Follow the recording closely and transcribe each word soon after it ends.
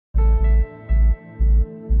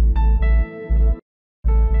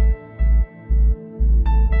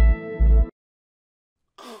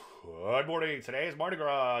morning. Today is Mardi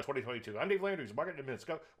Gras 2022. I'm Dave Landry. Market in minutes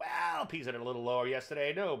ago. Well, peas at a little lower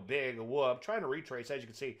yesterday. No big whoop. Trying to retrace, as you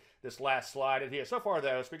can see, this last slide in here. So far,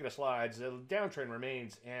 though, speaking of slides, the downtrend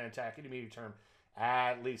remains intact in the medium term.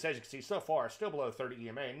 At least, as you can see, so far, still below 30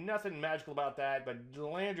 EMA. Nothing magical about that, but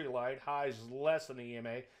Landry light, highs less than the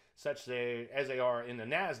EMA, such as they are in the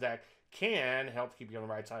NASDAQ, can help keep you on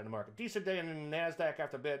the right side of the market. Decent day in the NASDAQ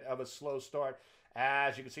after a bit of a slow start.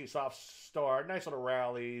 As you can see, soft start, nice little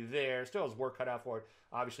rally there. Still has work cut out for it.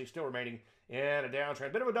 Obviously, still remaining in a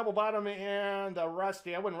downtrend. Bit of a double bottom and a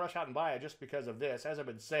rusty. I wouldn't rush out and buy it just because of this. As I've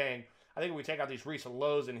been saying, I think if we take out these recent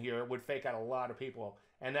lows in here, it would fake out a lot of people,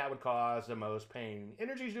 and that would cause the most pain.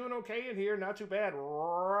 Energy's doing okay in here, not too bad.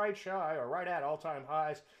 Right shy or right at all-time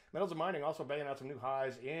highs. Metals and mining also banging out some new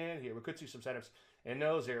highs in here. We could see some setups in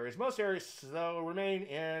those areas. Most areas, though, remain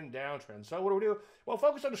in downtrend. So what do we do? Well,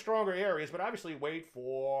 focus on the stronger areas, but obviously wait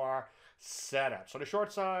for setups. On the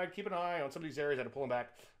short side, keep an eye on some of these areas that are pulling back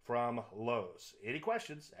from lows. Any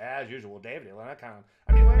questions? As usual, Dave at Atlanta.com.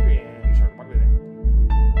 I'm Dave Landry, and you start the market today.